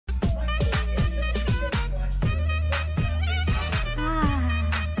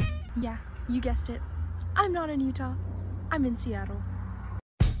You guessed it, I'm not in Utah, I'm in Seattle.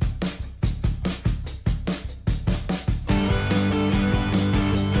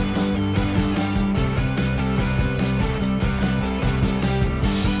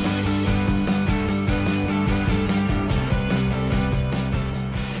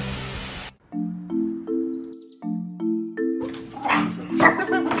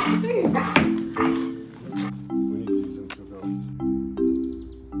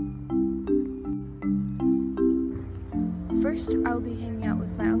 First, I will be hanging out with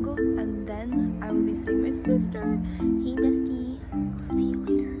my uncle, and then I will be seeing my sister. Hey, bestie. I'll see you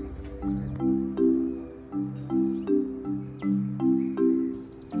later.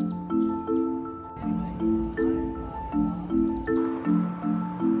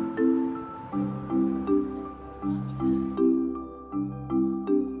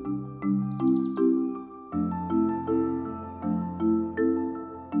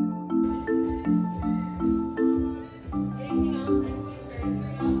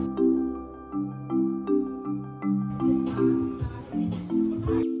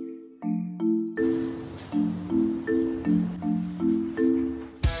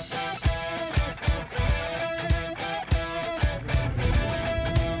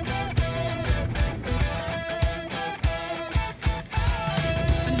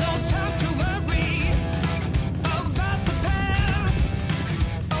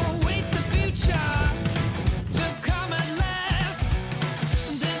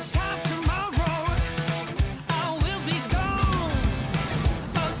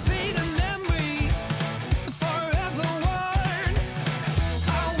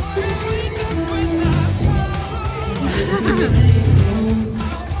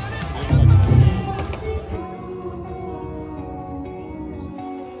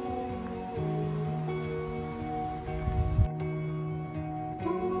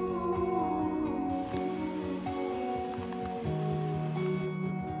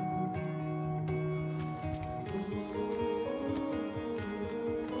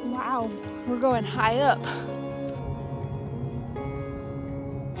 Wow, we're going high up.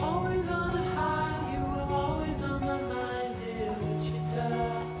 Always on a high, you were always on my mind, dear Wichita.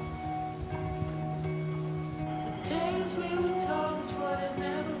 The tales we were told would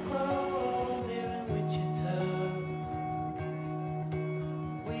never grow old here in Wichita.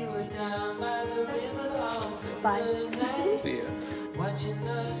 We were down by the river all through the night. See ya. Watching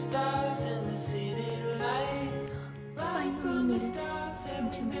the stars in the city lights. Right from the start,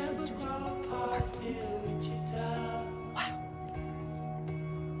 said we never grow apart here in Wichita. Hi,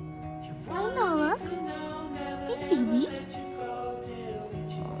 Mama. Hey, baby.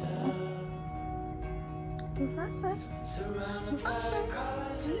 Mufasa. Surrounded by the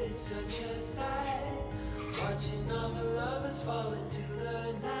colors, it's such a sight. Watching all the lovers fall into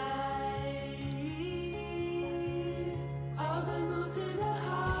the night. All the moods in a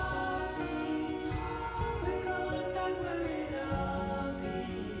heartbeat. We're going back where it all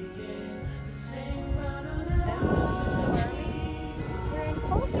began. The same ground on the heartbeat. We're in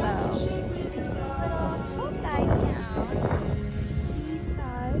Purr Meow, little seaside town.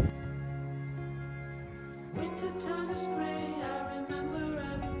 Seaside. Winter time to spring, I remember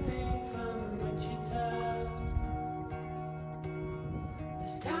everything from Wichita.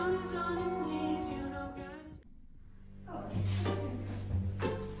 This town is on its knees, you know.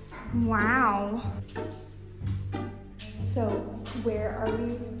 Wow. So, where are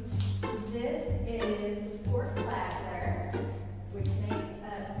we? This is Fort Flagler, which makes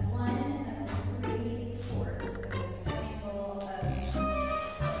up one of 3 forts with a triangle of...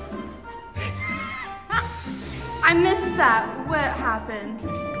 I missed that. What happened?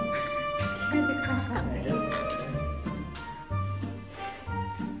 Scared the crap out of me.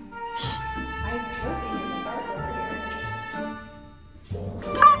 I'm working in the dark over here.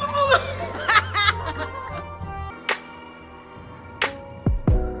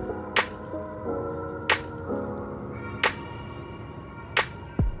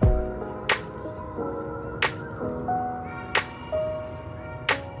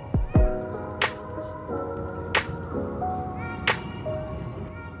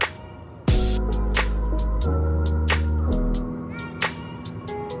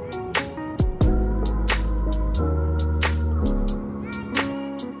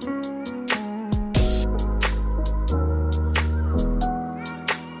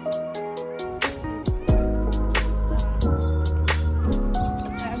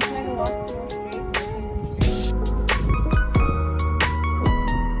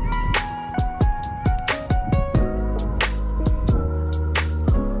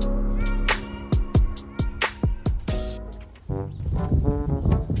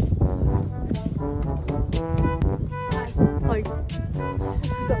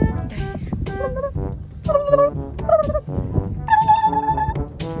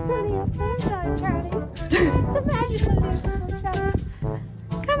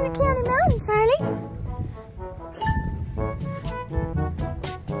 Smiley?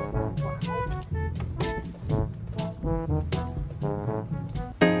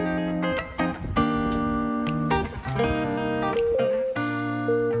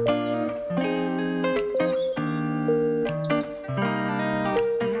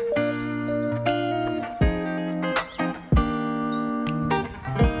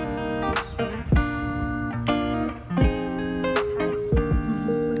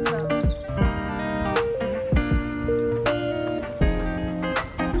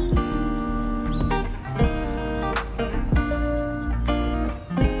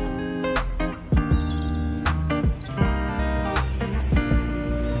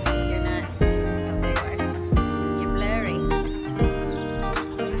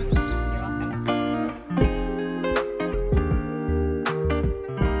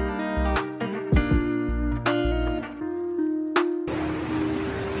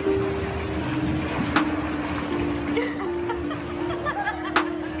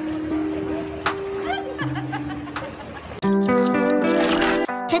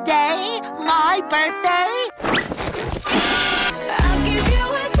 Today, my birthday. I'll give you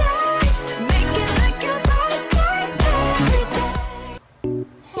a taste, make it like your birthday every day.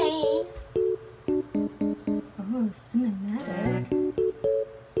 Hey. Oh, cinematic.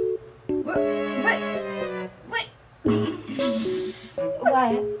 What?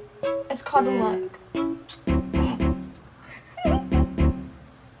 What? It's called a look.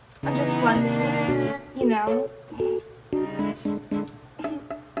 I'm just blending, you know.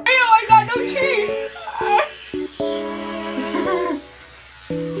 I got no teeth.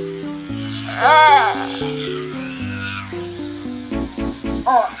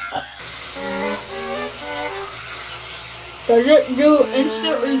 Does it do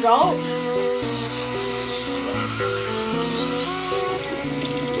instant results?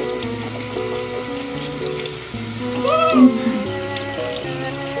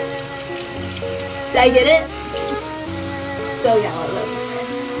 Did I get it? So yellow. Look.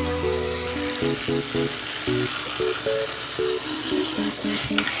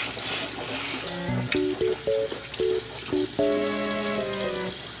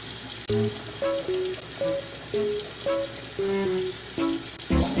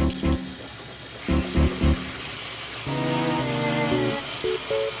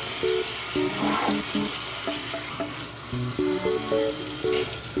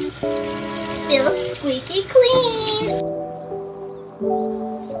 Feels squeaky clean.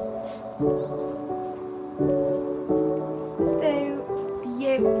 So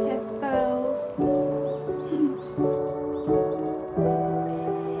beautiful.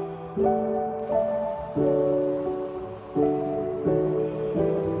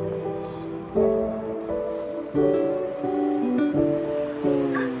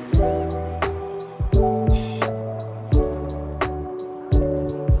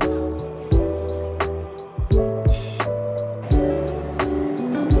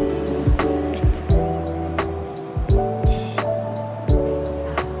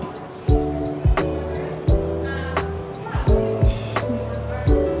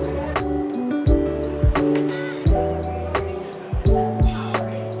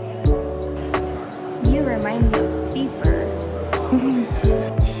 You remind me of Beaver.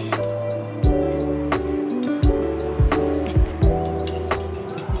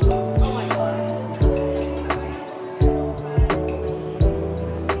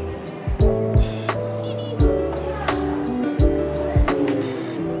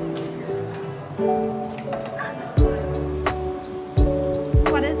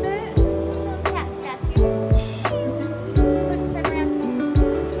 What is it? Little cat statue. Look, turn around.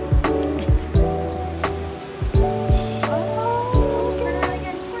 Oh, turn around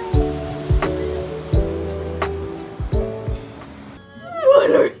again. What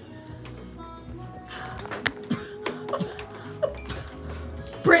are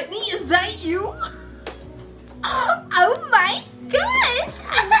Brittany, is that you? Oh my gosh!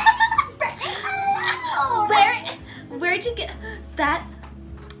 Where'd you get that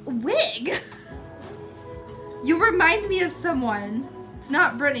wig? You remind me of someone. It's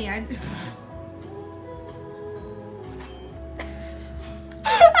not Brittany.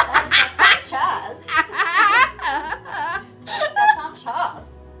 That's Chaz. That's not Chaz.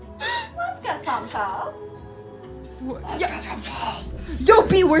 Let's get some Chaz. Yo,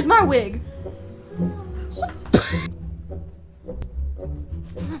 B, where's my wig?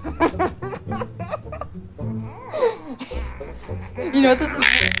 You know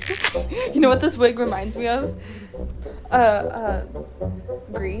what this wig reminds me of?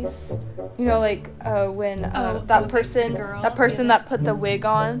 Grease. You know, like when that person that put the wig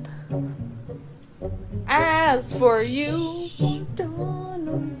on. As for you, don't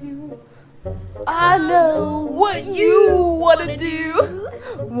know you. I know what you wanna do.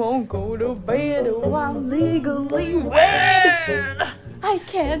 Won't go to bed while legally wed. I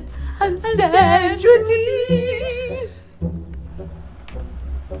can't. I'm sad with you.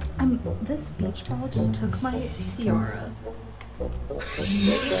 This beach ball just took my tiara.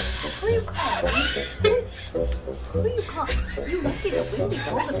 Who you call? Who you call? You lucky the wind be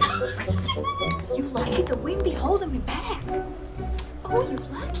holding me. You lucky the wind be holding me back. Oh, you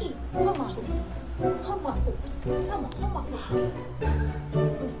lucky. Hold my hoops. Hold my hoops. Hold my hoops.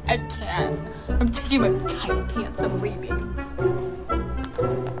 I can't. I'm taking my tight pants. I'm leaving.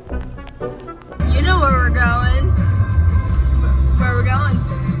 You know where we're going. Where we're going?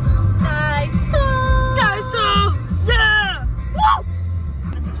 Daiso! Daiso! Yeah! Woo!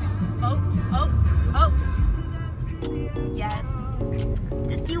 Oh. Yes.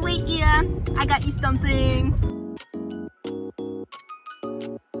 Just you wait here. I got you something.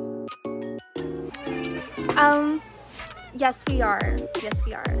 Yes we are. Yes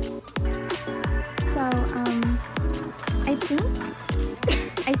we are. So, I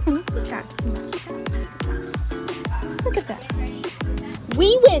think we got too much stuff. Look at that.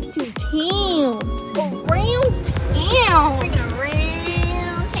 We went to town. Around town.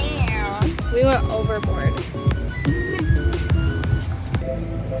 We went overboard.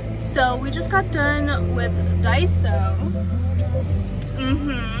 So we just got done with Daiso.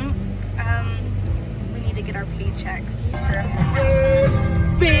 We need to get our paychecks.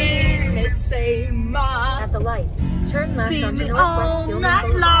 At the light, turn left onto Northwest all Gilman night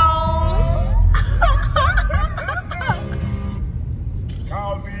Boulevard. long.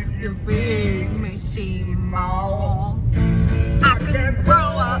 You make me see more. I can grow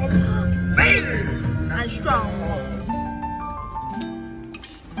up big and strong.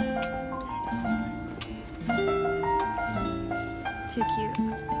 Too cute.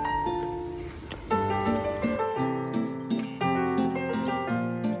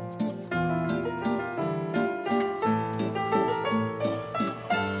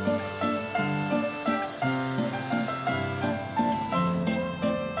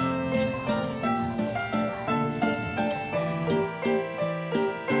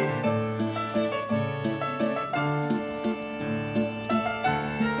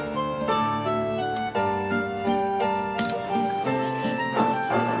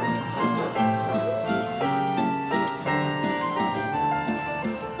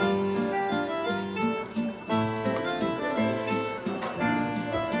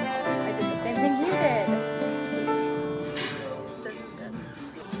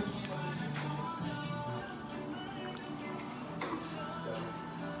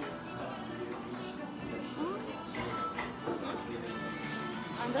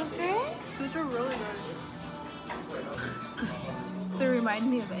 Those are really good. They remind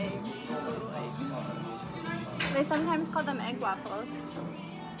me of eggs. Little eggs. They sometimes call them egg waffles.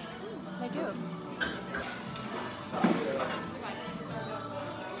 They do.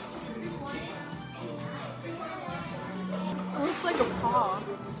 It looks like a paw.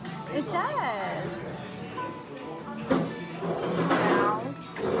 It does.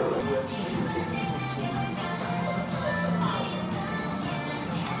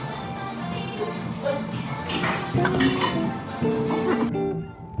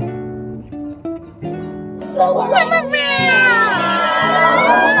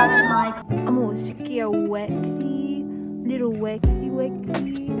 I'm gonna scare Wexy, little Wexy.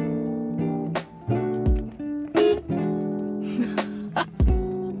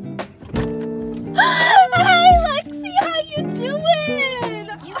 Hi Lexi, how you doing?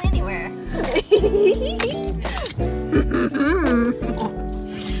 You anywhere.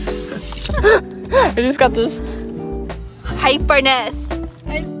 I just got this hyperness.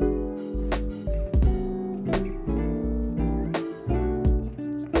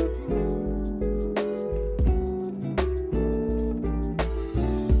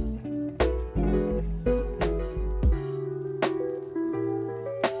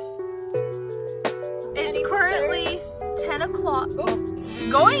 It's currently 10 o'clock.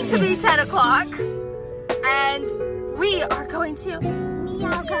 Going to be 10 o'clock. And we are going to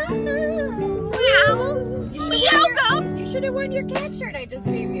Meow. You should have worn your cat shirt I just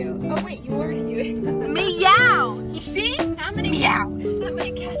gave you. Oh wait, you wore it. Meow. You see? How many Meow. How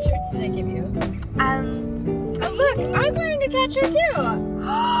many cat shirts did I give you? Oh Look, I'm wearing a cat shirt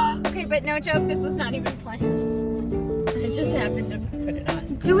too. Okay, but no joke, this was not even planned. I just happened to put it on.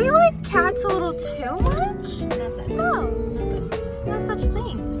 do we like cats a little too much? No, No such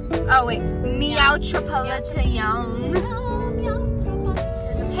thing. Oh wait, Meow-Tripolitan. Meow.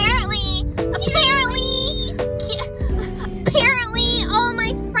 Apparently,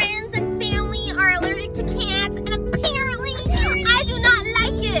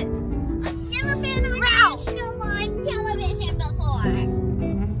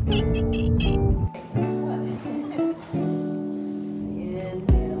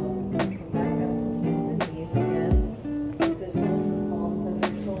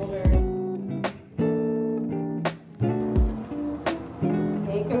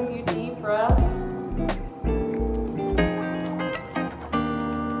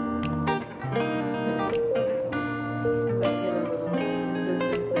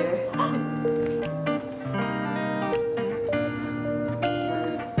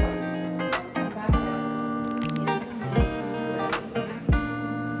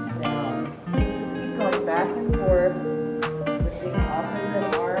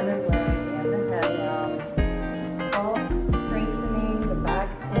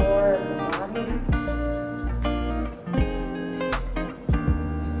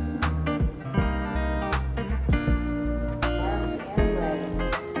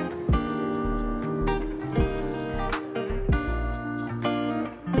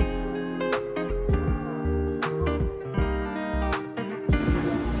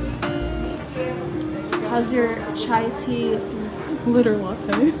 How's your chai tea glitter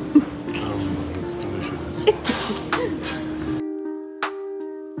latte? It's delicious.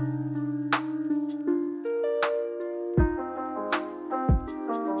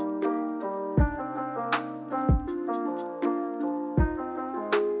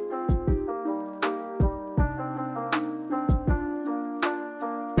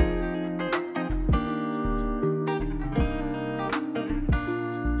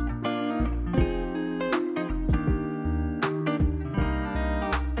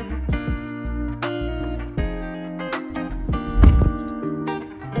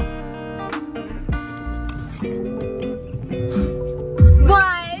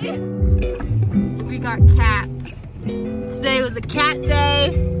 We got cats. Today was a cat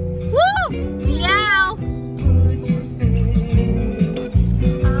day. Woo! Meow!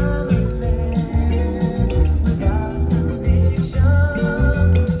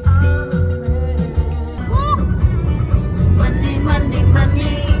 Money, money,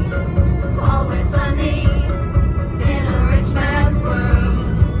 money, always sunny in a rich man's world.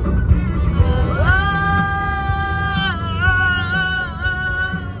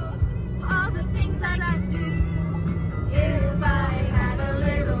 All the things that I'd do if I had a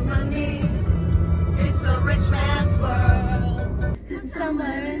little money. It's a rich man's world.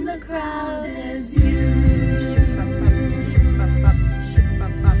 Somewhere in the crowd is you.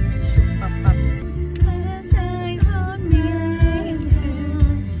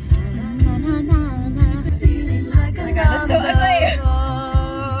 That's so ugly.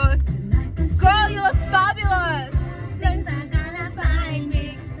 Girl, you look fabulous. Things are gonna find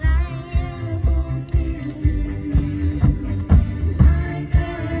me. Like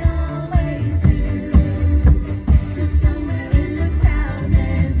it always do. Somewhere in the crowd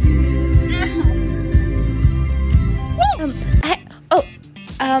there's you.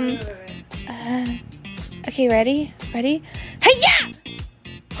 Okay, ready? Hey-ya!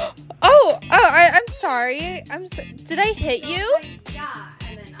 I'm sorry. Did I hit you? Yeah,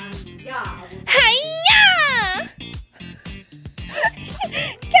 and then yeah. Hey-ya!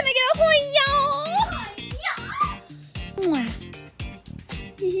 Can I get a hoy-yo?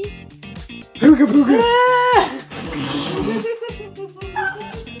 Hooga booga!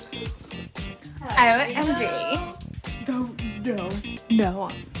 OMG. No.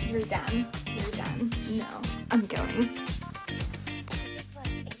 You're done. No, I'm going. This is what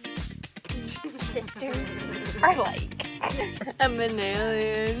sisters are like. I'm an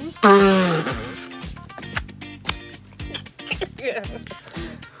alien.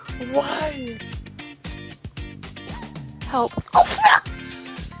 Why? Help.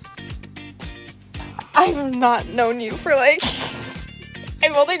 I've not known you for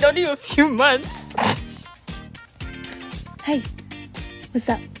I've only known you a few months. Hey, what's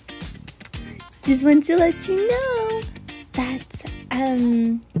up? Just want to let you know that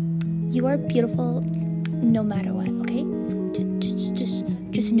you are beautiful no matter what, okay?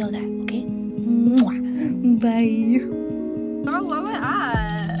 Just know that, okay? Mwah. Bye. Girl, where we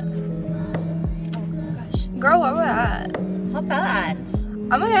at? Oh gosh. Girl, where we at? What's that?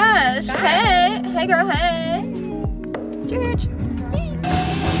 Oh my gosh. Hey girl, hey. Church.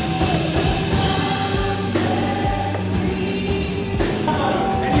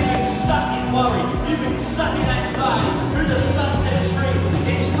 And you've been stuck in worry. You've been stuck in anxiety. Who the sun sets free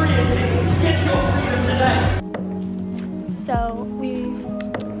is free indeed. Get your freedom today. So we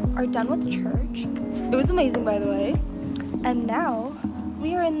are done with church. It was amazing, by the way. And now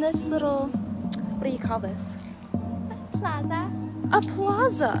we are in this little, what do you call this? Plaza. A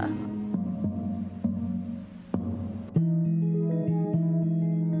plaza.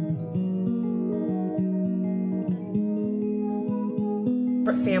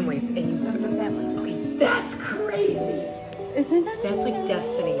 Families and you Families. okay, that's crazy. Isn't that That's like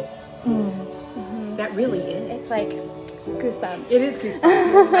destiny. That really is. It's like goosebumps. It is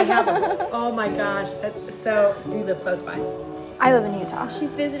goosebumps. I have them. Oh my gosh, that's so. Do you live close by? I live in Utah.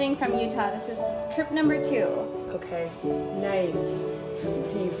 She's visiting from Utah. This is trip number 2. Okay, nice.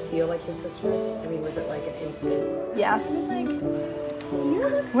 Do you feel like your sisters? I mean, was it like an instant? Yeah. I was like, you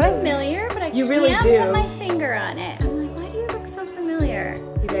look familiar, but I You really can't do. put my finger on it. I'm like, why do you look so familiar?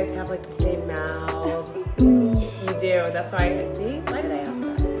 You guys have like the same mouths. You do. That's why. See? Why did I ask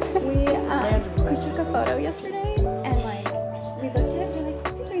that? We took a photo yesterday, and like we looked at it, we're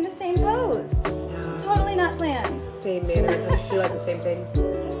like, we're doing the same pose. Totally not planned. Same mannerisms. Do you like the same things?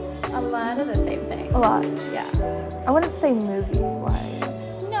 A lot of the same things. A lot. Yeah. I wouldn't say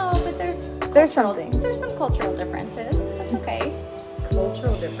movie-wise. No, but there's some cultural- things. There's some cultural differences. That's okay.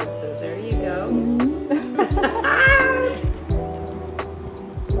 Cultural differences. There you go.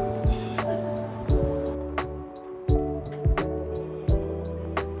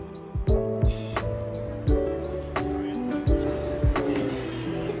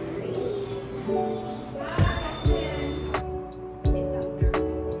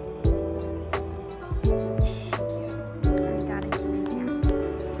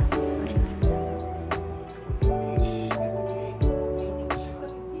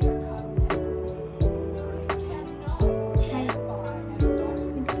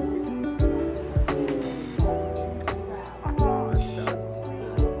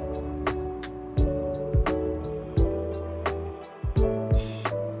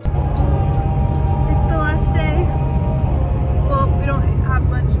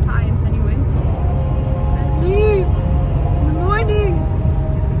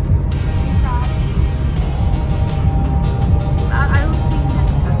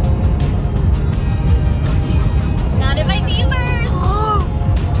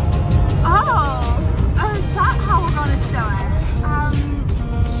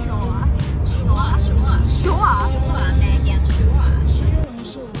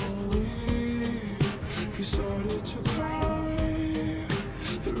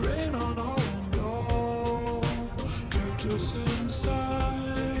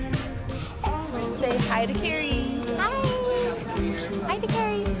 say hi to Carrie. Hi. Hi to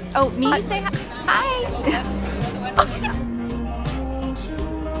Carrie. Oh, me? Say hi. Hi.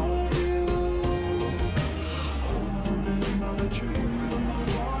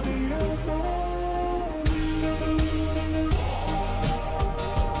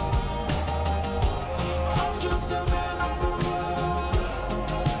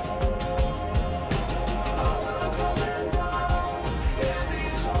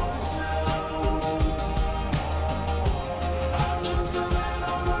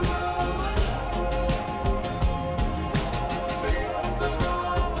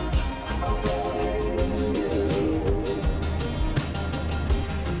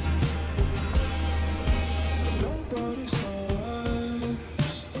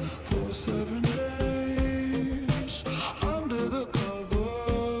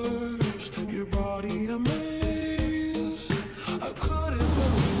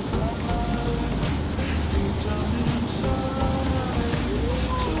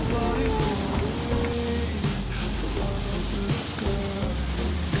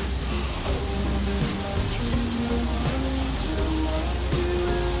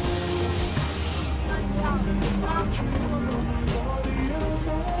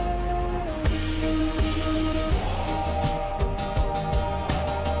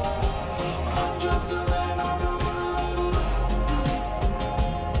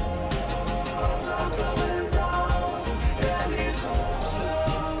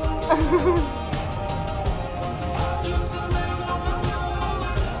 I'm